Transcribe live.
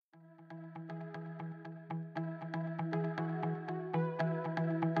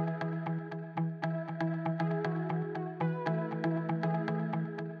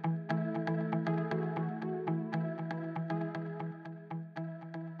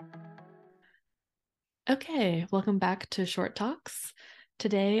Okay, welcome back to Short Talks.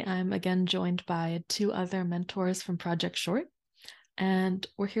 Today I'm again joined by two other mentors from Project Short, and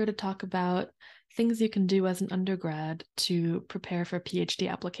we're here to talk about things you can do as an undergrad to prepare for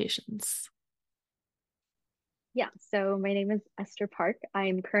PhD applications. Yeah, so my name is Esther Park.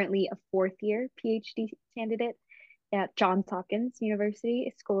 I'm currently a fourth year PhD candidate at Johns Hopkins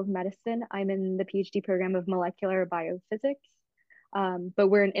University School of Medicine. I'm in the PhD program of molecular biophysics, but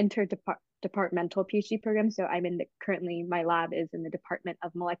we're an interdepartmental PhD program. So currently my lab is in the Department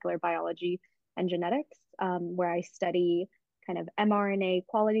of Molecular Biology and Genetics, where I study kind of mRNA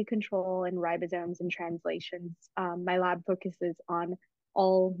quality control and ribosomes and translations. My lab focuses on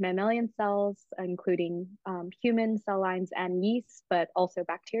all mammalian cells, including human cell lines and yeast, but also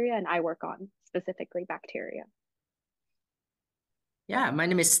bacteria. And I work on specifically bacteria. Yeah, my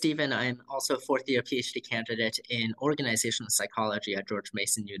name is Stephen. I'm also a fourth year PhD candidate in organizational psychology at George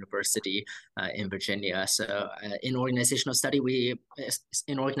Mason University in Virginia. In organizational psychology,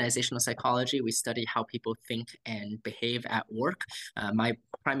 we study how people think and behave at work. My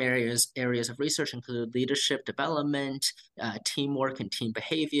primary areas of research include leadership development, teamwork and team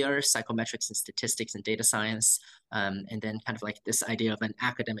behavior, psychometrics and statistics and data science, and then kind of like this idea of an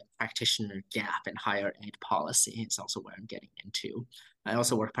academic practitioner gap in higher ed policy is also where I'm getting into. I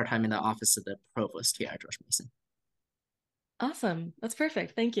also work part-time in the office of the provost here at George Mason. Awesome. That's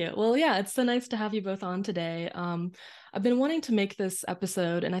perfect. Thank you. Well, yeah, it's so nice to have you both on today. I've been wanting to make this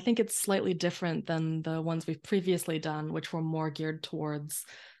episode, and I think it's slightly different than the ones we've previously done, which were more geared towards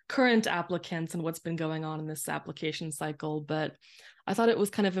current applicants and what's been going on in this application cycle. But I thought it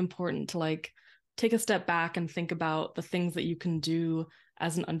was kind of important to take a step back and think about the things that you can do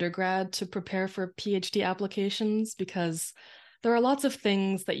as an undergrad to prepare for PhD applications, because there are lots of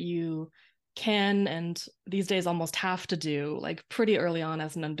things that you can and these days almost have to do pretty early on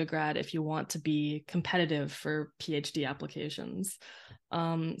as an undergrad if you want to be competitive for PhD applications.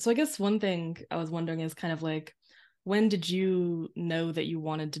 So I guess one thing I was wondering is kind of when did you know that you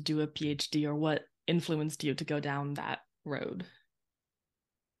wanted to do a PhD, or what influenced you to go down that road?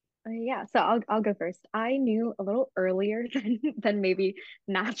 Yeah, so I'll go first. I knew a little earlier than maybe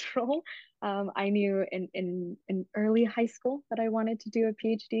natural. I knew in early high school that I wanted to do a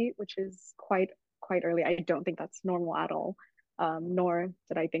PhD, which is quite early. I don't think that's normal at all. Nor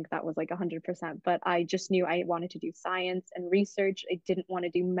did I think that was like 100%, but I just knew I wanted to do science and research. I didn't want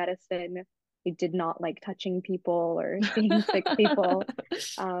to do medicine. I did not like touching people or seeing sick people.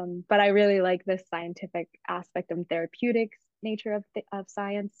 But I really like the scientific aspect and therapeutics nature of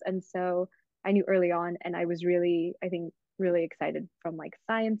science. And so I knew early on, and I was really, I think, really excited from like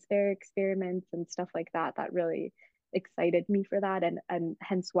science fair experiments and stuff like that. That really excited me for that, and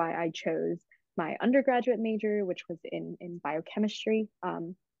hence why I chose my undergraduate major, which was in biochemistry.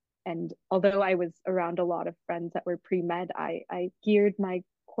 And although I was around a lot of friends that were pre-med, I geared my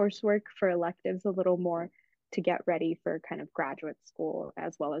coursework for electives a little more to get ready for kind of graduate school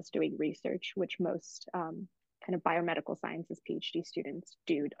as well as doing research, which most kind of biomedical sciences PhD students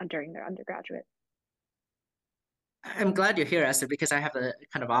do during their undergraduate. I'm glad you're here, Esther, because I have a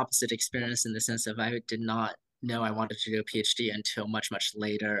kind of opposite experience in the sense of I did not know I wanted to do a PhD until much, much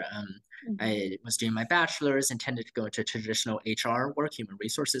later. Mm-hmm. I was doing my bachelor's, intended to go into traditional HR work, human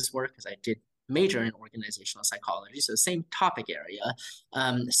resources work, because I did major in organizational psychology, so same topic area.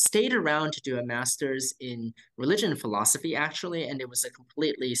 Stayed around to do a master's in religion and philosophy, actually, and it was a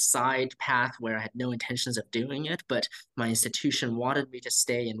completely side path where I had no intentions of doing it, but my institution wanted me to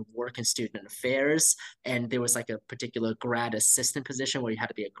stay and work in student affairs, and there was like a particular grad assistant position where you had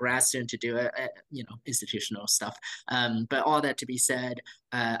to be a grad student to do it, institutional stuff. But all that to be said,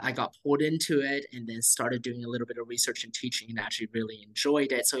 I got pulled into it and then started doing a little bit of research and teaching and actually really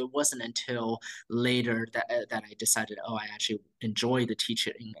enjoyed it. So it wasn't until later that I decided, oh, I actually enjoy the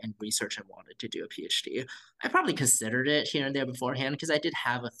teaching and research and wanted to do a PhD. I probably considered it here and there beforehand because I did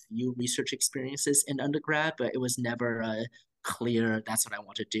have a few research experiences in undergrad, but it was never clear that's what I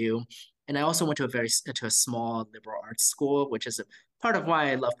want to do. And I also went to a small liberal arts school, which is a part of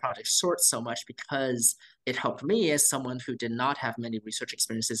why I love Project Short so much, because it helped me as someone who did not have many research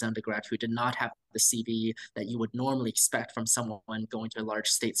experiences undergrad, who did not have the CV that you would normally expect from someone going to a large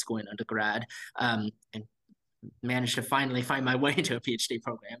state school in undergrad, and managed to finally find my way into a PhD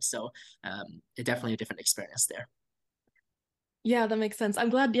program. So it definitely a different experience there. Yeah, that makes sense. I'm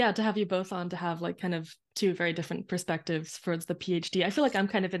glad, yeah, to have you both on to have kind of two very different perspectives for the PhD. I feel like I'm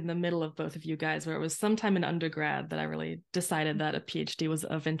kind of in the middle of both of you guys, where it was sometime in undergrad that I really decided that a PhD was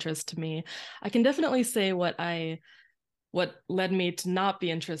of interest to me. I can definitely say what I what led me to not be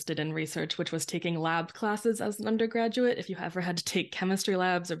interested in research, which was taking lab classes as an undergraduate. If you ever had to take chemistry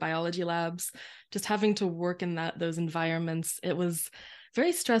labs or biology labs, just having to work in those environments, it was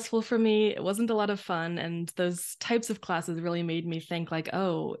very stressful for me. It wasn't a lot of fun. And those types of classes really made me think like,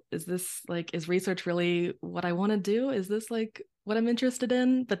 oh, is research really what I want to do? Is this like what I'm interested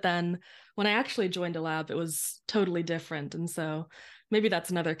in? But then when I actually joined a lab, it was totally different. And so maybe that's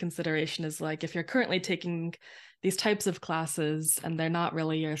another consideration, is like, if you're currently taking these types of classes and they're not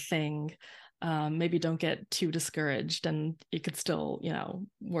really your thing, maybe don't get too discouraged, and you could still,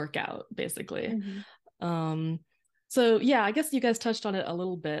 work out basically. So yeah, I guess you guys touched on it a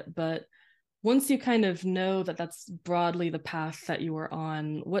little bit, but once you kind of know that that's broadly the path that you were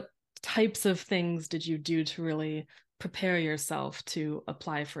on, what types of things did you do to really prepare yourself to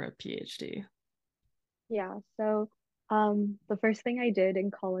apply for a PhD? Yeah, so the first thing I did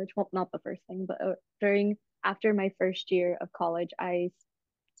in college, well, not the first thing, but after my first year of college, I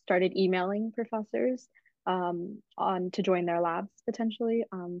started emailing professors on to join their labs potentially,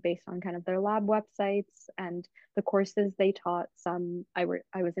 based on kind of their lab websites and the courses they taught. I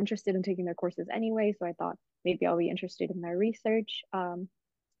was interested in taking their courses anyway, so I thought maybe I'll be interested in their research.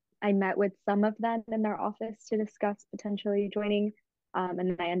 I met with some of them in their office to discuss potentially joining, and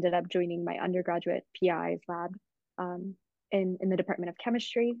then I ended up joining my undergraduate PI's lab, in the Department of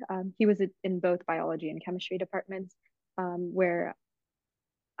Chemistry. He was in both biology and chemistry departments, where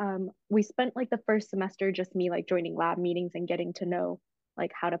we spent like the first semester just me like joining lab meetings and getting to know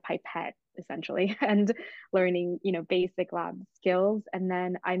like how to pipette essentially and learning, basic lab skills. And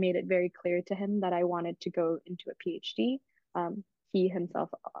then I made it very clear to him that I wanted to go into a PhD. He himself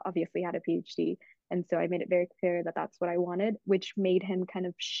obviously had a PhD. And so I made it very clear that that's what I wanted, which made him kind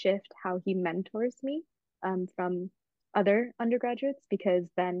of shift how he mentors me, from other undergraduates, because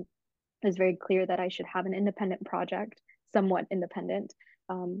then it was very clear that I should have an independent project, somewhat independent,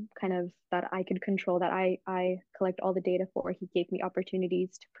 kind of that I could control, that I collect all the data for. He gave me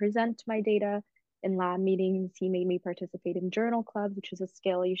opportunities to present my data in lab meetings. He made me participate in journal clubs, which is a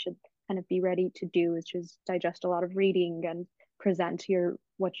skill you should kind of be ready to do, which is digest a lot of reading and present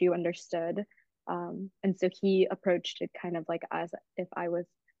what you understood. And so he approached it kind of like as if I was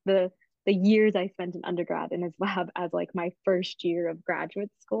the years I spent in undergrad in his lab as like my first year of graduate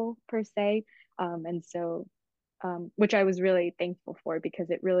school per se. And so, which I was really thankful for,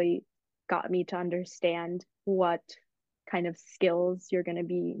 because it really got me to understand what kind of skills you're going to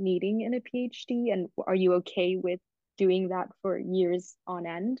be needing in a PhD, and are you okay with doing that for years on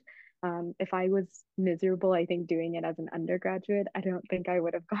end. If I was miserable, I think doing it as an undergraduate, I don't think I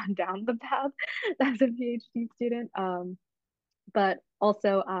would have gone down the path as a PhD student. But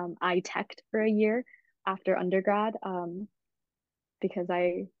also, I teched for a year after undergrad, because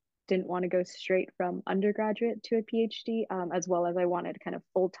I didn't want to go straight from undergraduate to a PhD, as well as I wanted kind of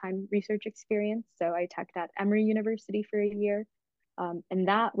full-time research experience. So I teched at Emory University for a year. And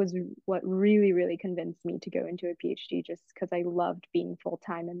that was what really, really convinced me to go into a PhD, just because I loved being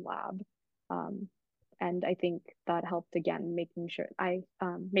full-time in lab. And I think that helped, again, making sure I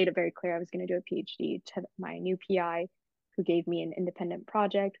made it very clear I was going to do a PhD to my new PI, who gave me an independent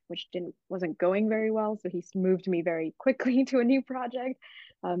project, which wasn't going very well. So he moved me very quickly to a new project,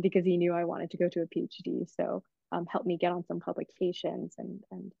 because he knew I wanted to go to a PhD. So helped me get on some publications,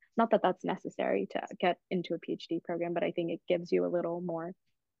 and not that that's necessary to get into a PhD program, but I think it gives you a little more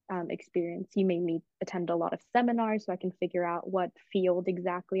experience. He made me attend a lot of seminars so I can figure out what field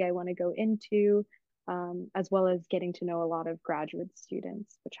exactly I want to go into, as well as getting to know a lot of graduate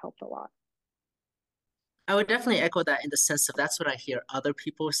students, which helped a lot. I would definitely echo that, in the sense of that's what I hear other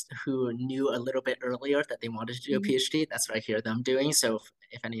people who knew a little bit earlier that they wanted to do a Mhm. PhD. That's what I hear them doing. So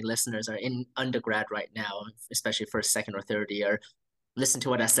if any listeners are in undergrad right now, especially first, second, or third year, listen to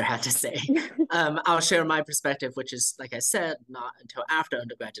what Esther had to say. I'll share my perspective, which is, like I said, not until after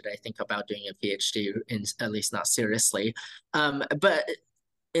undergrad did I think about doing a PhD, at least not seriously. But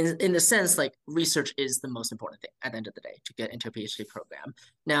in the sense, like, research is the most important thing at the end of the day to get into a PhD program.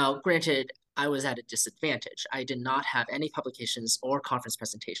 Now, granted, I was at a disadvantage. I did not have any publications or conference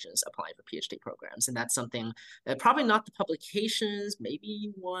presentations applying for PhD programs, and that's something that probably not the publications,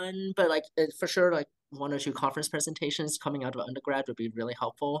 maybe one, but like for sure, like one or two conference presentations coming out of undergrad would be really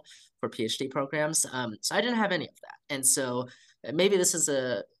helpful for PhD programs. So I didn't have any of that, and so maybe this is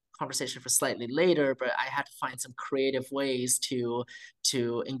a conversation for slightly later, but I had to find some creative ways to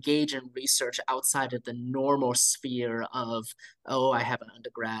engage in research outside of the normal sphere of, oh, I have an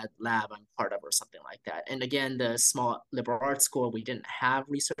undergrad lab I'm part of, or something like that. And again, the small liberal arts school, we didn't have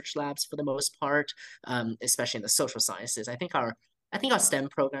research labs for the most part, especially in the social sciences. I think our I think our STEM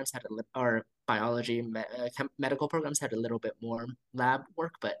programs had our biology, medical programs had a little bit more lab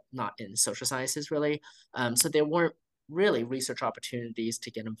work, but not in social sciences really. So there weren't really research opportunities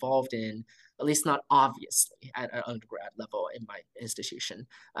to get involved in, at least not obviously at an undergrad level in my institution.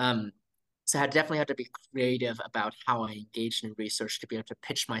 So I definitely had to be creative about how I engaged in research to be able to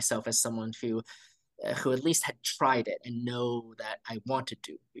pitch myself as someone who at least had tried it and know that I want to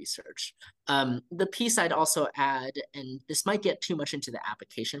do research. The piece I'd also add, and this might get too much into the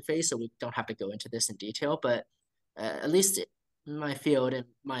application phase, so we don't have to go into this in detail, but at least in my field and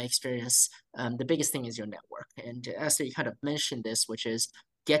my experience, the biggest thing is your network. And Esther, you kind of mentioned this, which is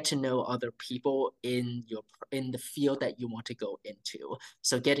get to know other people in the field that you want to go into.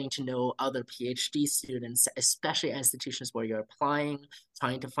 So getting to know other PhD students, especially at institutions where you're applying,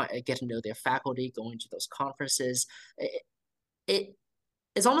 trying to get to know their faculty, going to those conferences. It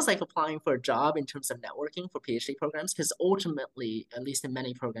it's almost like applying for a job in terms of networking for PhD programs, because ultimately, at least in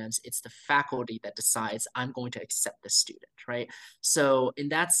many programs, it's the faculty that decides I'm going to accept this student, right? So in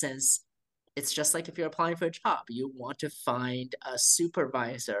that sense, it's just like if you're applying for a job, you want to find a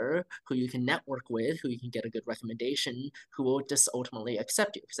supervisor who you can network with, who you can get a good recommendation, who will just ultimately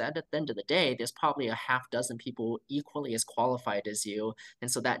accept you. Because at the end of the day, there's probably a half dozen people equally as qualified as you. And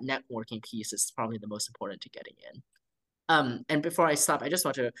so that networking piece is probably the most important to getting in. And before I stop, I just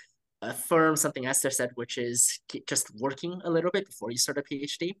want to affirm something Esther said, which is just working a little bit before you start a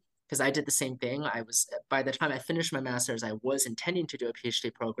PhD. Because I did the same thing. By the time I finished my master's, I was intending to do a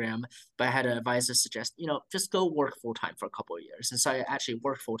PhD program, but I had an advisor suggest, just go work full time for a couple of years. And so I actually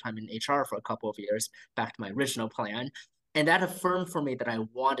worked full time in HR for a couple of years, back to my original plan. And that affirmed for me that I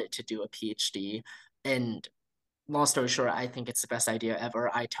wanted to do a PhD. And long story short, I think it's the best idea ever.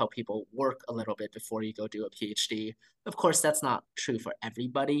 I tell people work a little bit before you go do a PhD. Of course, that's not true for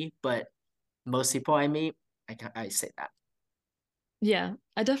everybody, but most people I meet, I say that. Yeah,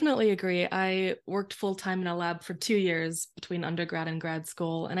 I definitely agree. I worked full time in a lab for 2 years between undergrad and grad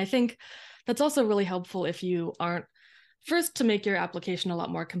school. And I think that's also really helpful if you aren't first to make your application a lot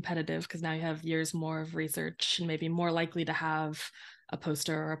more competitive, because now you have years more of research and maybe more likely to have a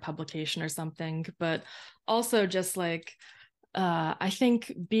poster or a publication or something. But also just like I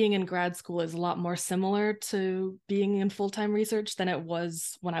think being in grad school is a lot more similar to being in full-time research than it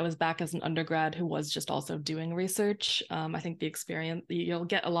was when I was back as an undergrad who was just also doing research. I think the experience, you'll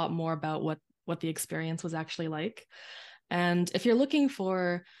get a lot more about what the experience was actually like. And if you're looking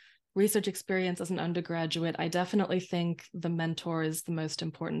for research experience as an undergraduate, I definitely think the mentor is the most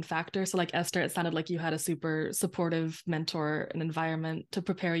important factor. So like Esther, it sounded like you had a super supportive mentor and environment to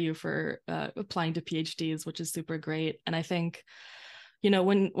prepare you for applying to PhDs, which is super great. And I think,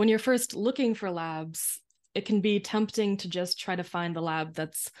 when you're first looking for labs, it can be tempting to just try to find the lab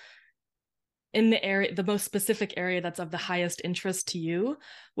that's in the area, the most specific area that's of the highest interest to you,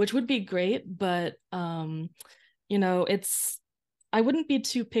 which would be great. But, it's I wouldn't be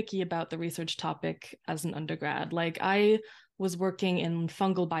too picky about the research topic as an undergrad. Like I was working in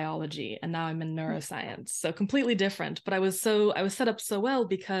fungal biology and now I'm in neuroscience. So completely different, but I was set up so well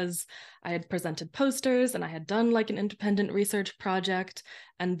because I had presented posters and I had done like an independent research project,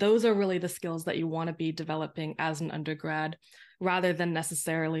 and those are really the skills that you want to be developing as an undergrad rather than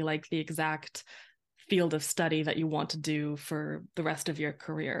necessarily like the exact field of study that you want to do for the rest of your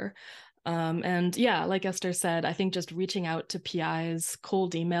career. And yeah, like Esther said, I think just reaching out to PIs,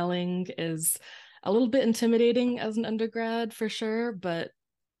 cold emailing is a little bit intimidating as an undergrad for sure, but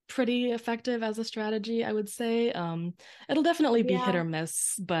pretty effective as a strategy, I would say. It'll definitely be hit Yeah. or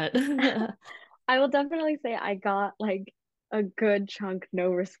miss, but I will definitely say I got like a good chunk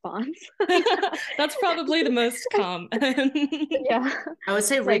no response. that's probably the most common. Yeah. I would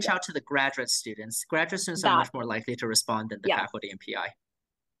say Like reach out to the graduate students. Graduate students are that. much more likely to respond than the Yes. faculty and PI.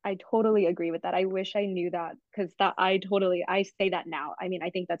 I totally agree with that. I wish I knew that because I say that now. I mean,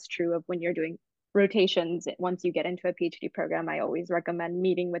 I think that's true of when you're doing rotations. Once you get into a PhD program, I always recommend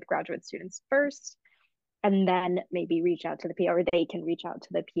meeting with graduate students first and then maybe reach out to the PI or they can reach out to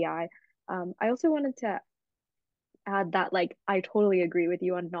the PI. I also wanted to add that like I totally agree with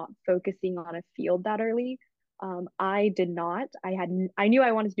you on not focusing on a field that early. I did not. I knew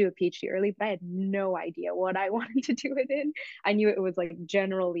I wanted to do a PhD early, but I had no idea what I wanted to do it in. I knew it was like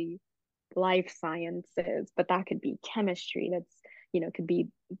generally life sciences, but that could be chemistry. Could be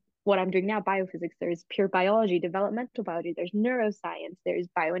what I'm doing now, biophysics. There's pure biology, developmental biology, there's neuroscience, there's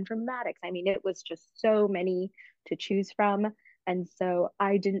bioinformatics. I mean, it was just so many to choose from. And so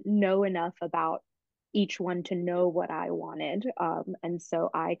I didn't know enough about each one to know what I wanted. And so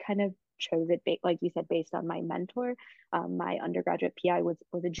I kind of chose it, like you said, based on my mentor. My undergraduate PI was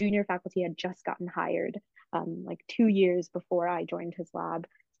a junior faculty, had just gotten hired. like 2 years before I joined his lab,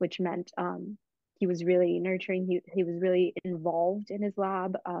 which meant he was really nurturing. He was really involved in his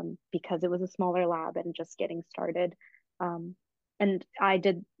lab because it was a smaller lab and just getting started. And I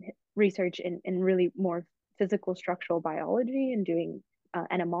did research in really more physical structural biology and doing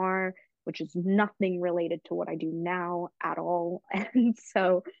NMR, which is nothing related to what I do now at all. And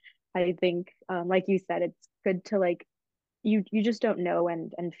so I think, like you said, it's good to like you just don't know,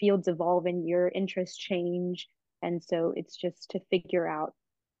 and fields evolve and your interests change, and so it's just to figure out.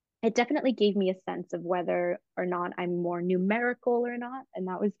 It definitely gave me a sense of whether or not I'm more numerical or not, and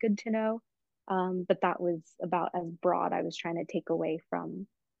that was good to know. But that was about as broad I was trying to take away from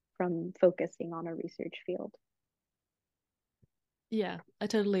focusing on a research field. Yeah, I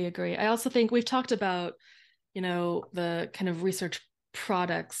totally agree. I also think we've talked about, the kind of research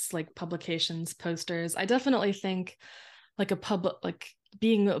products like publications, posters. I definitely think like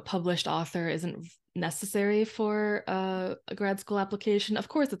being a published author isn't necessary for a grad school application. Of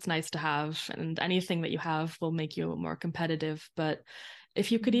course, it's nice to have, and anything that you have will make you more competitive. But if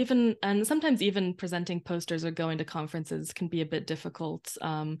you could even, and sometimes even presenting posters or going to conferences can be a bit difficult,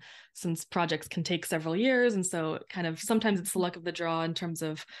 since projects can take several years. And so kind of sometimes it's the luck of the draw in terms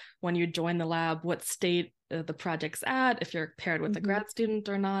of when you join the lab, what state the project's at, if you're paired with a grad student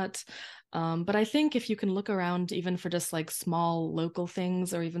or not. But I think if you can look around even for just like small local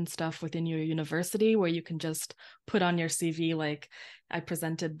things or even stuff within your university where you can just put on your CV, like I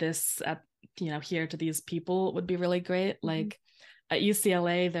presented this at, here to these people, would be really great. Like at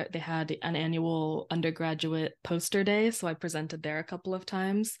UCLA, they had an annual undergraduate poster day. So I presented there a couple of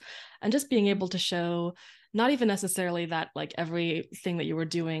times, and just being able to show not even necessarily that like everything that you were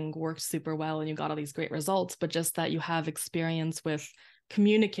doing worked super well and you got all these great results, but just that you have experience with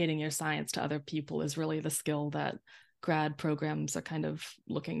communicating your science to other people is really the skill that grad programs are kind of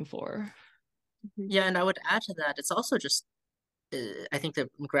looking for. Yeah, and I would add to that, it's also just, I think the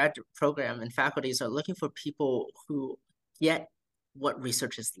grad program and faculties are looking for people who get what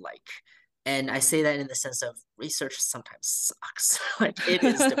research is like. And I say that in the sense of research sometimes sucks. Like it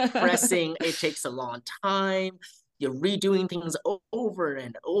is depressing. It takes a long time. You're redoing things over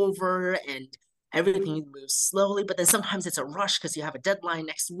and over, and everything moves slowly. But then sometimes it's a rush because you have a deadline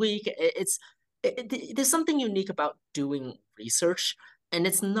next week. There's something unique about doing research, and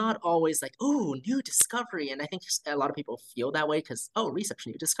it's not always like, oh, new discovery. And I think a lot of people feel that way because, oh, research,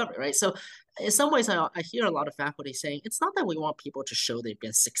 new discovery, right? So in some ways, I hear a lot of faculty saying it's not that we want people to show they've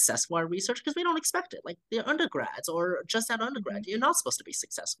been successful at research because we don't expect it. Like they're undergrads or just at undergrad, you're not supposed to be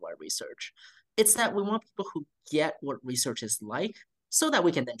successful at research. It's that we want people who get what research is like so that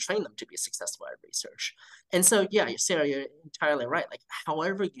we can then train them to be successful at research. And so, yeah, Sarah, you're entirely right. Like,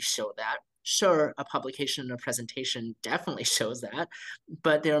 however you show that, sure, a publication or presentation definitely shows that,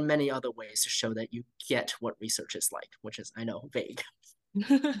 but there are many other ways to show that you get what research is like, which is, I know, vague.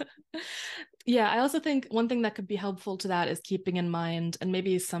 Yeah, I also think one thing that could be helpful to that is keeping in mind, and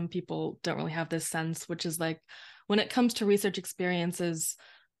maybe some people don't really have this sense, which is like when it comes to research experiences,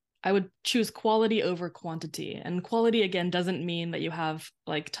 I would choose quality over quantity. And quality, again, doesn't mean that you have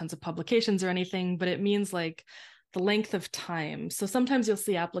like tons of publications or anything, but it means like the length of time. So sometimes you'll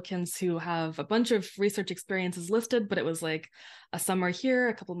see applicants who have a bunch of research experiences listed, but it was like a summer here,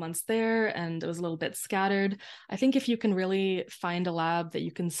 a couple months there, and it was a little bit scattered. I think if you can really find a lab that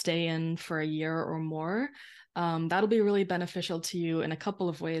you can stay in for a year or more, that'll be really beneficial to you in a couple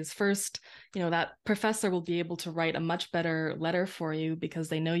of ways. First, that professor will be able to write a much better letter for you because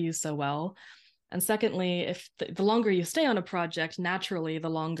they know you so well. And secondly, if the longer you stay on a project, naturally, the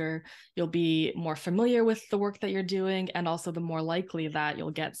longer you'll be more familiar with the work that you're doing, and also the more likely that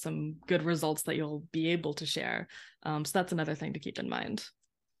you'll get some good results that you'll be able to share. So that's another thing to keep in mind.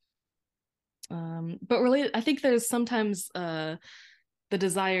 But really, I think there's sometimes the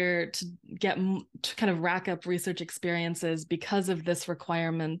desire to kind of rack up research experiences because of this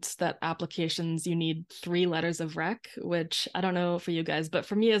requirement that applications, you need 3 letters of rec, which I don't know for you guys, but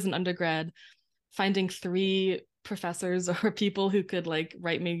for me as an undergrad, finding 3 professors or people who could like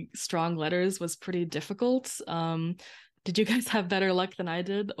write me strong letters was pretty difficult. Did you guys have better luck than I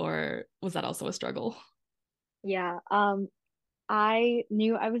did, or was that also a struggle? Yeah, I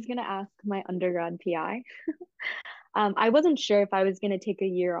knew I was gonna ask my undergrad PI. I wasn't sure if I was gonna take a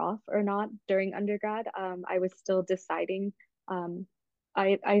year off or not during undergrad. I was still deciding. Um,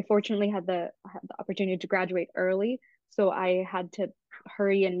 I fortunately had the opportunity to graduate early, so I had to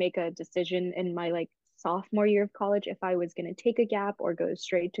hurry and make a decision in my like sophomore year of college if I was gonna take a gap or go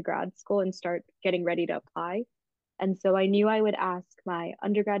straight to grad school and start getting ready to apply. And so I knew I would ask my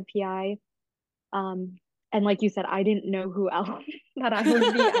undergrad PI. And like you said, I didn't know who else that I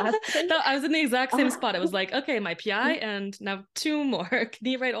would be asking. I was in the exact same Uh, spot. It was like, okay, my PI and now two more. Can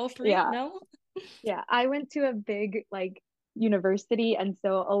you write all three? yeah, No? yeah. I went to a big like university, and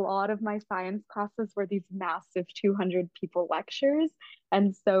so a lot of my science classes were these massive 200 people lectures.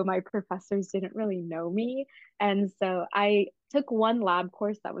 And so my professors didn't really know me. And so I took one lab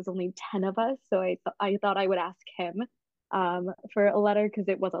course that was only 10 of us. So I thought I would ask him for a letter because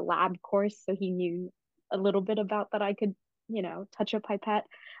it was a lab course. So he knew a little bit about that I could, touch a pipette.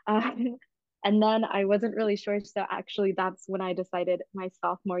 Um, and then I wasn't really sure. So actually, that's when I decided my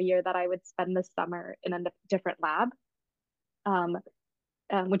sophomore year that I would spend the summer in a different lab, um,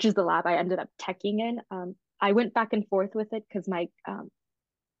 which is the lab I ended up teching in. I went back and forth with it because my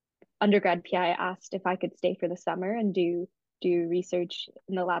undergrad PI asked if I could stay for the summer and do research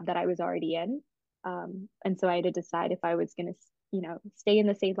in the lab that I was already in. And so I had to decide if I was going to, stay in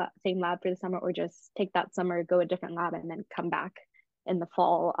the same lab for the summer or just take that summer, go a different lab, and then come back in the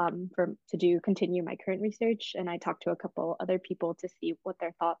fall for to continue my current research. And I talked to a couple other people to see what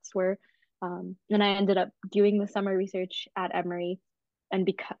their thoughts were. And I ended up doing the summer research at Emory, and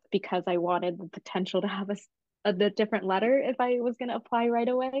because I wanted the potential to have a different letter if I was going to apply right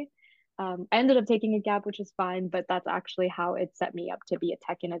away. I ended up taking a gap, which is fine, but that's actually how it set me up to be a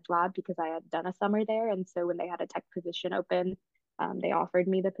tech in its lab because I had done a summer there. And so when they had a tech position open, they offered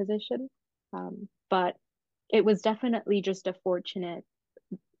me the position. But it was definitely just a fortunate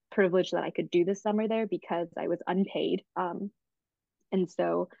privilege that I could do the summer there because I was unpaid. And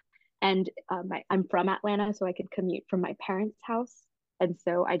so, I'm from Atlanta, so I could commute from my parents' house. And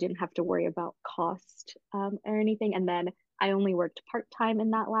so I didn't have to worry about cost or anything. And then I only worked part time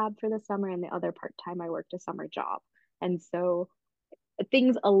in that lab for the summer, and the other part time I worked a summer job. And so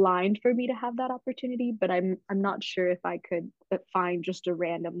things aligned for me to have that opportunity, but I'm not sure if I could find just a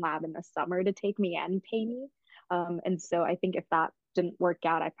random lab in the summer to take me and pay me. And so I think if that didn't work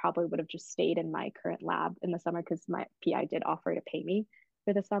out, I probably would have just stayed in my current lab in the summer because my PI did offer to pay me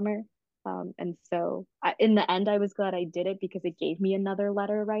for the summer. And so in the end, I was glad I did it because it gave me another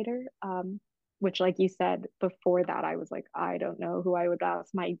letter writer. Which, like you said before that, I was like, I don't know who I would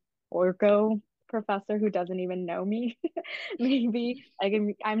ask my orgo professor who doesn't even know me. Maybe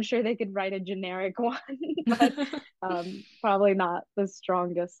I'm sure they could write a generic one, but probably not the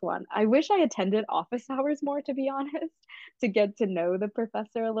strongest one. I wish I attended office hours more, to be honest, to get to know the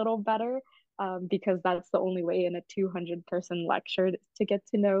professor a little better. Because that's the only way in a 200-person lecture to get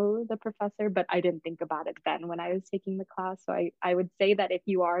to know the professor. But I didn't think about it then when I was taking the class. So I would say that if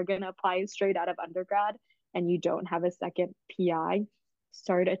you are going to apply straight out of undergrad and you don't have a second PI,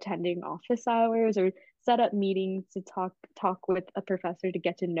 start attending office hours or set up meetings to talk with a professor to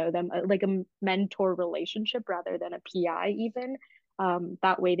get to know them, like a mentor relationship rather than a PI even.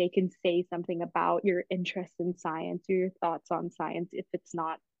 That way they can say something about your interest in science or your thoughts on science if it's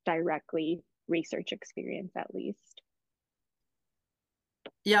not directly research experience at least.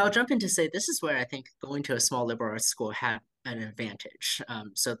 Yeah, I'll jump in to say this is where I think going to a small liberal arts school had an advantage.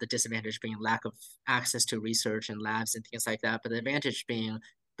 So the disadvantage being lack of access to research and labs and things like that, but the advantage being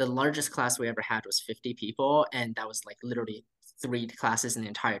the largest class we ever had was 50 people, and that was like literally three classes in the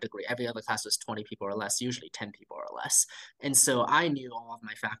entire degree. Every other class was 20 people or less, usually 10 people or less. And so I knew all of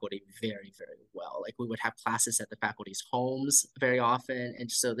my faculty very, very well. Like we would have classes at the faculty's homes very often.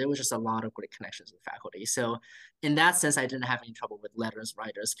 And so there was just a lot of great connections with faculty. So in that sense, I didn't have any trouble with letters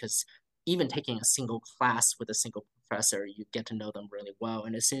writers because even taking a single class with a single professor, you get to know them really well.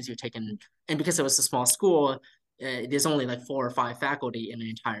 And as soon as you're taken, and because it was a small school, there's only like 4 or 5 faculty in an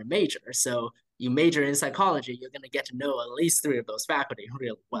entire major. So you major in psychology, you're going to get to know at least 3 of those faculty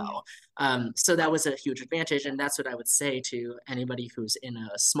really well. So that was a huge advantage. And that's what I would say to anybody who's in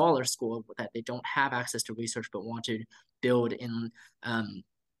a smaller school that they don't have access to research but want to build in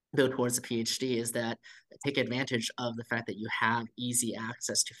build towards a PhD is that take advantage of the fact that you have easy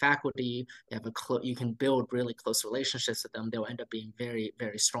access to faculty. You have you can build really close relationships with them. They'll end up being very,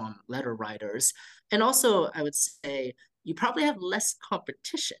 very strong letter writers. And also, I would say you probably have less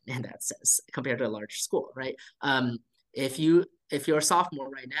competition in that sense compared to a large school, right? If you're a sophomore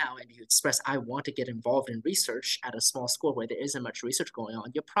right now and you express, I want to get involved in research at a small school where there isn't much research going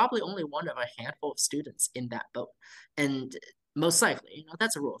on, you're probably only one of a handful of students in that boat. And most likely,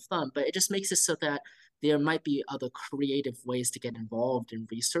 that's a rule of thumb, but it just makes it so that there might be other creative ways to get involved in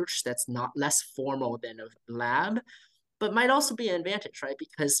research that's not less formal than a lab. but might also be an advantage, right?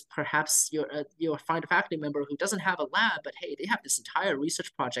 Because perhaps you'll find a faculty member who doesn't have a lab, but hey, they have this entire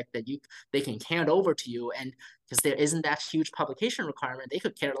research project that they can hand over to you, and because there isn't that huge publication requirement, they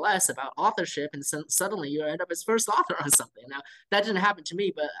could care less about authorship, and suddenly you end up as first author on something. Now, that didn't happen to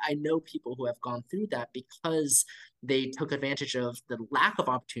me, but I know people who have gone through that because they took advantage of the lack of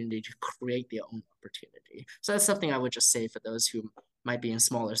opportunity to create their own opportunity. So that's something I would just say for those who might be in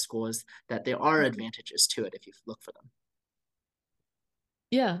smaller schools, that there are advantages to it if you look for them.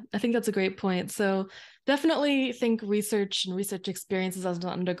 Yeah, I think that's a great point. So definitely think research and research experiences as an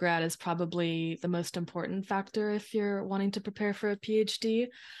undergrad is probably the most important factor if you're wanting to prepare for a PhD.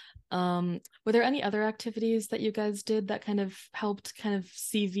 Were there any other activities that you guys did that kind of helped kind of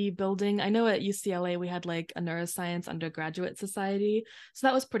CV building? I know at UCLA we had like a neuroscience undergraduate society, so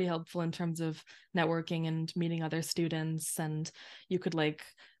that was pretty helpful in terms of networking and meeting other students, and you could like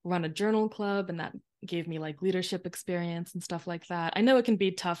run a journal club, and that gave me like leadership experience and stuff like that. I know it can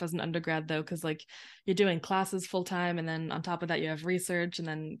be tough as an undergrad though, because like you're doing classes full time, and then on top of that you have research, and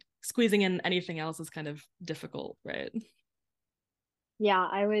then squeezing in anything else is kind of difficult, right? Yeah,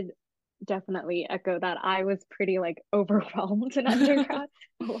 I would definitely echo that. I was pretty like overwhelmed in undergrad.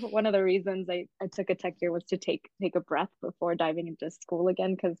 One of the reasons I took a tech year was to take a breath before diving into school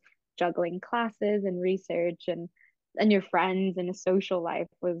again, because juggling classes and research and your friends and a social life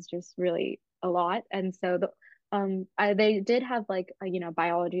was just really a lot. And so they did have like a,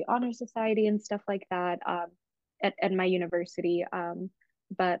 biology honor society and stuff like that at my university.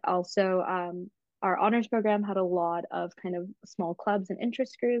 But also our honors program had a lot of kind of small clubs and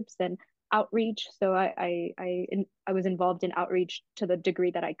interest groups and outreach. So I was involved in outreach to the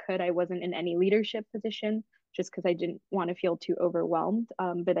degree that I could. I wasn't in any leadership position just because I didn't want to feel too overwhelmed.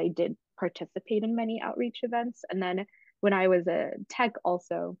 But I did participate in many outreach events. And then when I was a tech,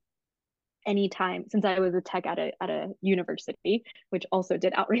 also anytime, since I was a tech at a university, which also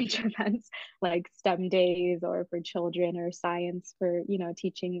did outreach events like STEM days or for children or science for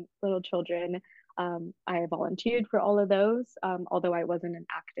teaching little children. I volunteered for all of those, although I wasn't an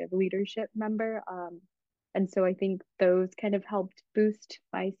active leadership member. And so I think those kind of helped boost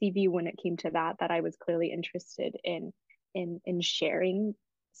my CV when it came to that I was clearly interested in sharing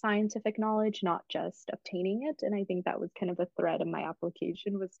scientific knowledge, not just obtaining it. And I think that was kind of a thread in my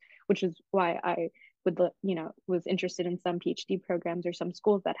application, which is why I was interested in some PhD programs or some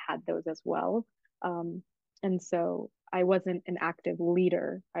schools that had those as well. And so I wasn't an active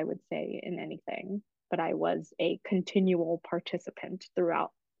leader, I would say, in anything, but I was a continual participant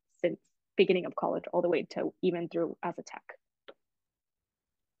throughout, since beginning of college all the way to even through as a tech.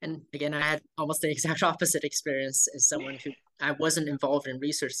 And again, I had almost the exact opposite experience as someone who I wasn't involved in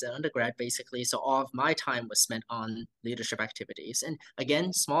research as an undergrad, basically. So all of my time was spent on leadership activities. And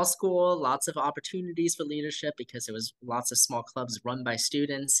again, small school, lots of opportunities for leadership because there was lots of small clubs run by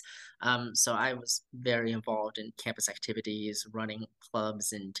students. So I was very involved in campus activities, running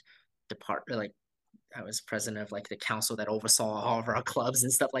clubs and I was president of like the council that oversaw all of our clubs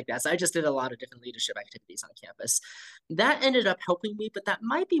and stuff like that. So I just did a lot of different leadership activities on campus. That ended up helping me, but that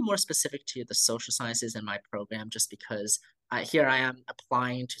might be more specific to the social sciences in my program, just because here I am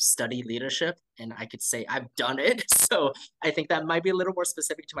applying to study leadership, and I could say I've done it. So I think that might be a little more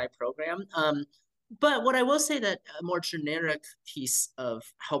specific to my program. But what I will say, that a more generic piece of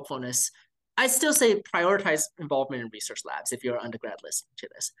helpfulness, I still say prioritize involvement in research labs if you're an undergrad listening to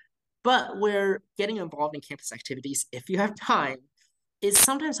this. But where getting involved in campus activities, if you have time, is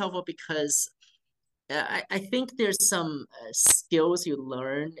sometimes helpful because I think there's some skills you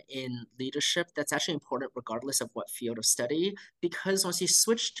learn in leadership that's actually important regardless of what field of study. Because once you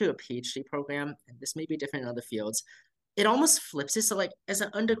switch to a PhD program, and this may be different in other fields, it almost flips it. So like as an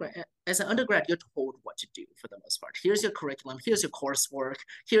undergrad, you're told what to do for the most part. Here's your curriculum, here's your coursework,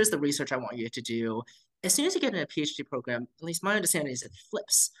 here's the research I want you to do. As soon as you get in a PhD program, at least my understanding is it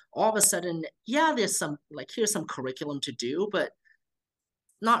flips. All of a sudden, yeah, there's some like here's some curriculum to do, but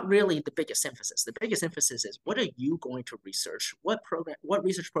not really the biggest emphasis. The biggest emphasis is what are you going to research? What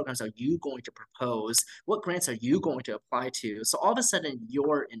research programs are you going to propose? What grants are you going to apply to? So all of a sudden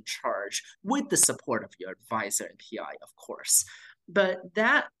you're in charge with the support of your advisor and PI, of course. But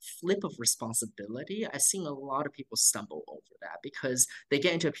that flip of responsibility, I've seen a lot of people stumble over that because they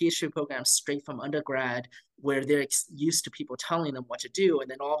get into a PhD program straight from undergrad where they're used to people telling them what to do. And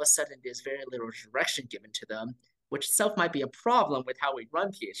then all of a sudden there's very little direction given to them, which itself might be a problem with how we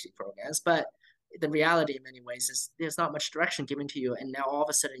run PhD programs. But the reality in many ways is there's not much direction given to you. And now all of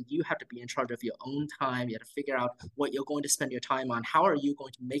a sudden you have to be in charge of your own time. You have to figure out what you're going to spend your time on. How are you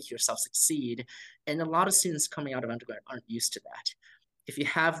going to make yourself succeed? And a lot of students coming out of undergrad aren't used to that. if you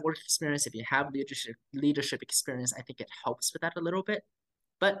have work experience, if you have leadership experience, I think it helps with that a little bit.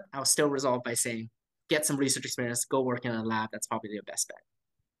 But I'll still resolve by saying, get some research experience, go work in a lab. That's probably the best bet.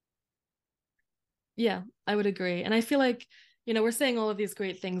 Yeah, I would agree. And I feel like, we're saying all of these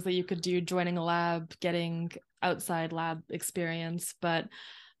great things that you could do joining a lab, getting outside lab experience, but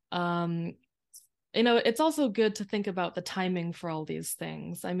it's also good to think about the timing for all these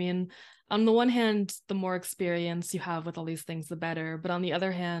things. I mean, on the one hand, the more experience you have with all these things, the better. But on the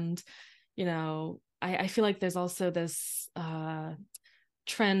other hand, I feel like there's also this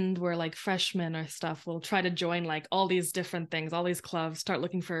trend where like freshmen or stuff will try to join like all these different things, all these clubs, start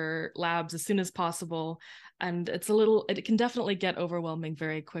looking for labs as soon as possible. And it can definitely get overwhelming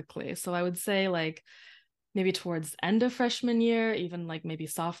very quickly. So I would say like maybe towards end of freshman year, even like maybe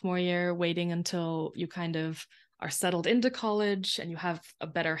sophomore year, waiting until you kind of are settled into college and you have a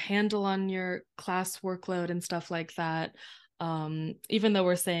better handle on your class workload and stuff like that. Even though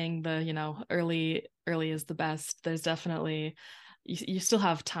we're saying early is the best, there's definitely you still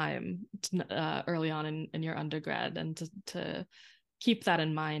have time early on in your undergrad, and to keep that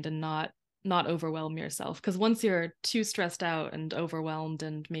in mind and not overwhelm yourself, because once you're too stressed out and overwhelmed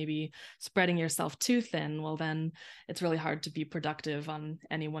and maybe spreading yourself too thin, well then it's really hard to be productive on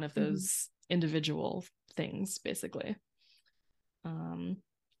any one of those individual things basically.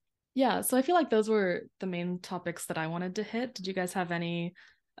 Yeah, so I feel like those were the main topics that I wanted to hit. Did you guys have any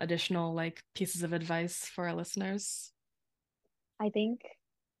additional like pieces of advice for our listeners? I think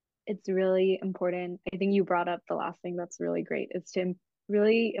it's really important. I think you brought up the last thing that's really great. It's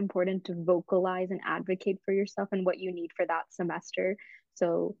really important to vocalize and advocate for yourself and what you need for that semester.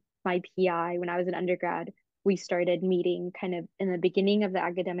 So my PI, when I was an undergrad, we started meeting kind of in the beginning of the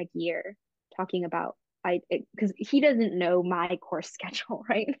academic year, talking about because he doesn't know my course schedule,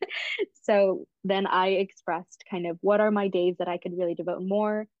 right? So then I expressed kind of what are my days that I could really devote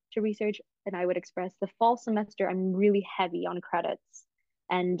more to research. And I would express the fall semester, I'm really heavy on credits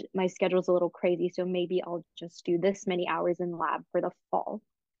and my schedule's a little crazy. So maybe I'll just do this many hours in lab for the fall.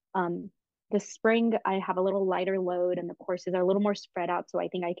 Um, the spring, I have a little lighter load and the courses are a little more spread out. So I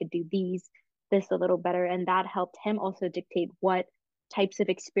think I could do this a little better. And that helped him also dictate what types of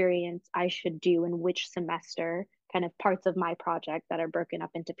experience I should do in which semester, kind of parts of my project that are broken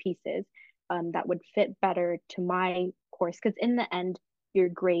up into pieces that would fit better to my course. Because in the end, your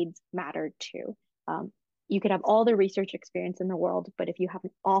grades matter too. You could have all the research experience in the world, but if you have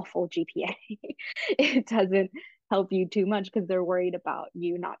an awful GPA, it doesn't help you too much because they're worried about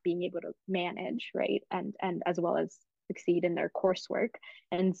you not being able to manage, right? And as well as succeed in their coursework.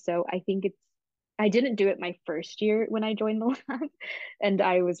 And so I didn't do it my first year when I joined the lab, and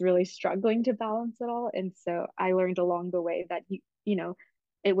I was really struggling to balance it all. And so I learned along the way that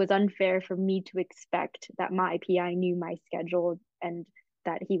it was unfair for me to expect that my PI knew my schedule and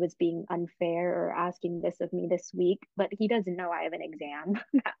that he was being unfair or asking this of me this week, but he doesn't know I have an exam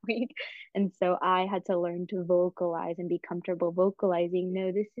that week. And so I had to learn to vocalize and be comfortable vocalizing,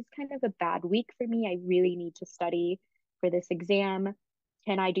 no, this is kind of a bad week for me. I really need to study for this exam.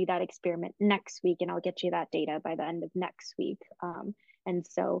 Can I do that experiment next week? And I'll get you that data by the end of next week. And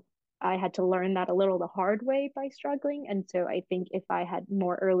so I had to learn that a little the hard way by struggling. And so I think if I had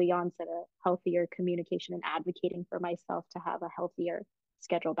more early onset, a healthier communication and advocating for myself to have a healthier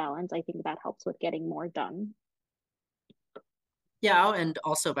schedule balance, I think that helps with getting more done. Yeah, and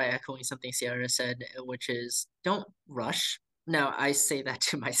also by echoing something Sierra said, which is don't rush. Now, I say that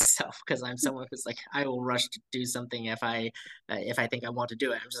to myself because I'm someone who's like, I will rush to do something if I think I want to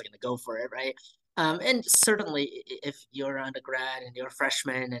do it. I'm just going to go for it, right? And certainly, if you're an undergrad and you're a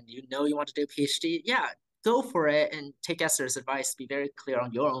freshman and you know you want to do a PhD, yeah, go for it and take Esther's advice. Be very clear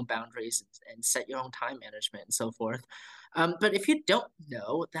on your own boundaries and set your own time management and so forth. But if you don't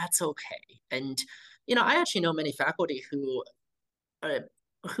know, that's okay. And I actually know many faculty uh,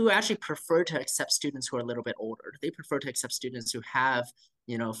 who actually prefer to accept students who are a little bit older. They prefer to accept students who have,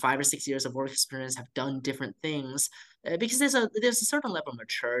 5 or 6 years of work experience, have done different things, because there's a certain level of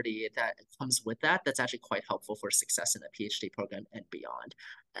maturity that comes with that. That's actually quite helpful for success in a PhD program and beyond.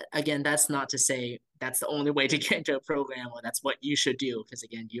 Again, that's not to say that's the only way to get into a program or that's what you should do, because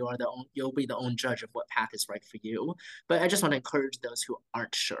again, you'll be the own judge of what path is right for you. But I just want to encourage those who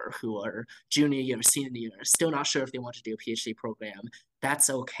aren't sure, who are junior year, senior year, still not sure if they want to do a PhD program. That's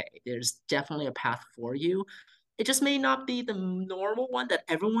okay. There's definitely a path for you. It just may not be the normal one that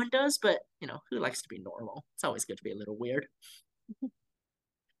everyone does, but who likes to be normal? It's always good to be a little weird.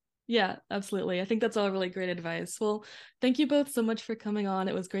 Yeah, absolutely. I think that's all really great advice. Well, thank you both so much for coming on.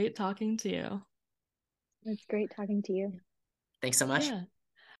 It was great talking to you. It's great talking to you. Thanks so much. Yeah.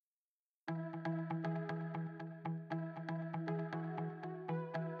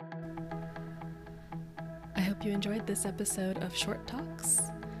 hope you enjoyed this episode of Short Talks.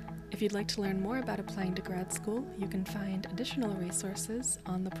 If you'd like to learn more about applying to grad school, you can find additional resources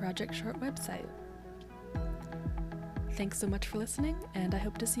on the Project Short website. Thanks so much for listening, and I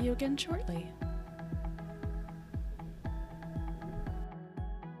hope to see you again shortly.